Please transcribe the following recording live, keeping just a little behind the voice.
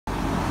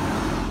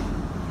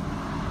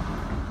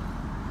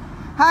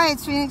Hi,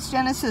 it's Phoenix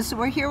Genesis.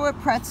 We're here with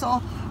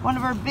Pretzel. One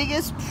of our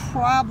biggest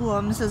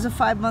problems as a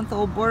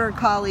 5-month-old border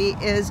collie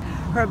is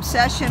her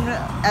obsession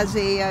as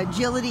a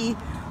agility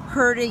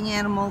herding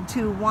animal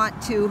to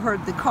want to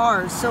herd the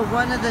cars. So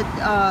one of the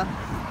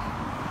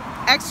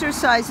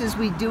exercises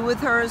we do with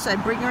her is I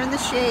bring her in the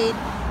shade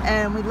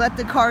and we let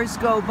the cars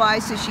go by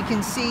so she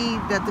can see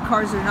that the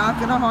cars are not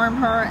going to harm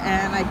her,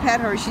 and I pet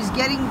her. She's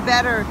getting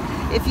better.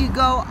 If you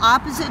go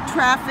opposite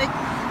traffic,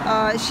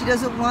 she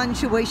doesn't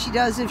lunge the way she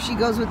does if she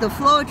goes with the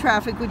flow of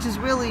traffic, which is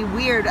really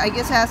weird. I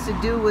guess it has to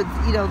do with,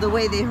 you know, the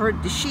way they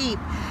herd the sheep.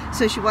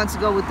 So she wants to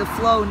go with the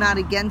flow, not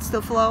against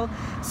the flow.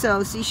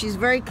 So see, she's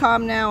very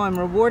calm now. I'm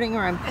rewarding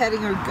her, I'm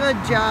petting her. Good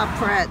job,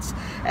 Pretz.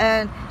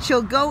 And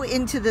she'll go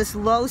into this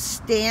low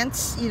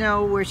stance, you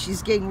know, where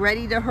she's getting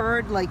ready to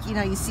herd. Like, you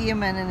know, you see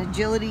them in an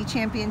agility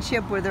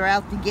championship where they're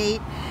out the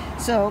gate.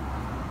 So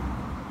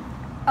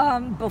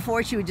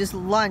before she would just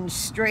lunge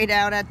straight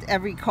out at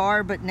every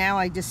car, but now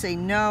I just say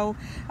no.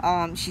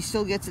 She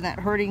still gets in that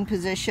herding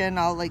position.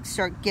 I'll like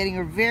start getting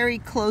her very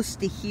close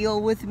to heel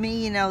with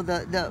me. You know,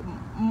 the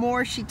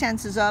more she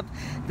tenses up,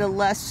 the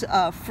less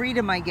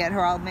freedom I get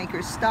her. I'll make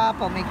her stop,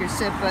 I'll make her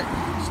sit, but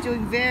she's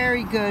doing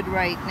very good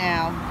right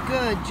now.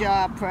 Good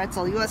job,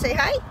 Pretzel. You want to say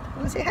hi? You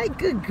want to say hi?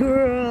 Good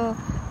girl.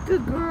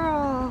 Good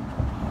girl.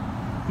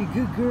 You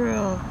good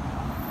girl.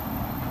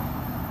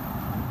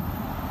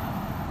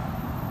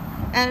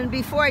 And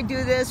before I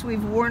do this,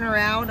 we've worn her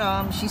out.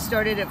 She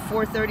started at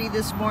 4:30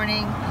 this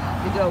morning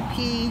to go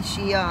pee.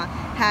 She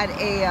had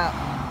a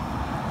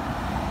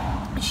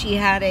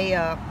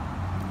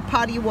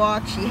potty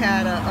walk. She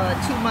had a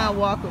 2-mile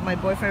walk with my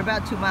boyfriend,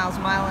 about 2 miles,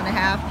 1.5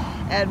 miles,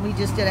 and we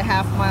just did a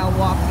half-mile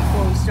walk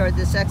before we started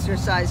this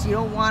exercise. You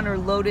don't want her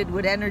loaded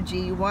with energy.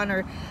 You want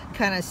her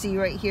kind of, see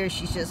right here,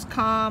 she's just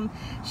calm.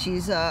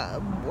 She's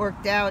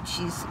worked out.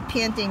 She's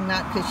panting,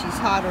 not because she's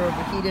hot or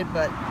overheated,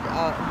 but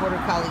border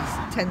collies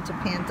tend to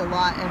pant a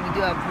lot, and we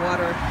do have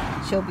water.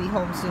 She'll be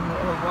home soon with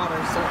her water.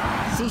 So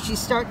see, she's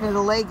starting, the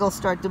leg will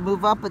start to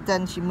move up, but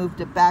then she moved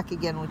it back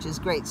again, which is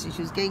great. So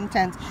she was getting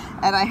tense,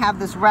 and I have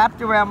this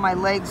wrapped around my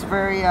legs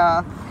very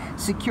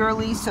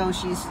securely, so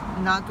she's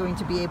not going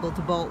to be able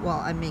to bolt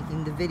while I'm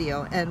making the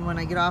video. And when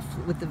I get off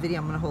with the video,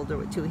 I'm going to hold her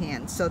with 2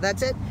 hands. So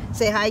that's it.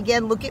 Say hi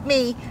again. Look at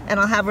me, and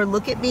I'll have her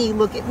look at me.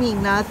 Look at me.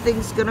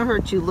 Nothing's going to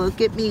hurt you. Look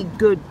at me.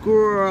 Good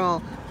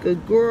girl.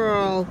 Good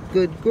girl.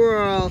 Good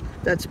girl.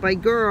 That's my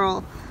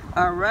girl.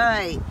 All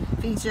right.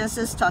 Phoenix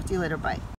Genesis. Talk to you later. Bye.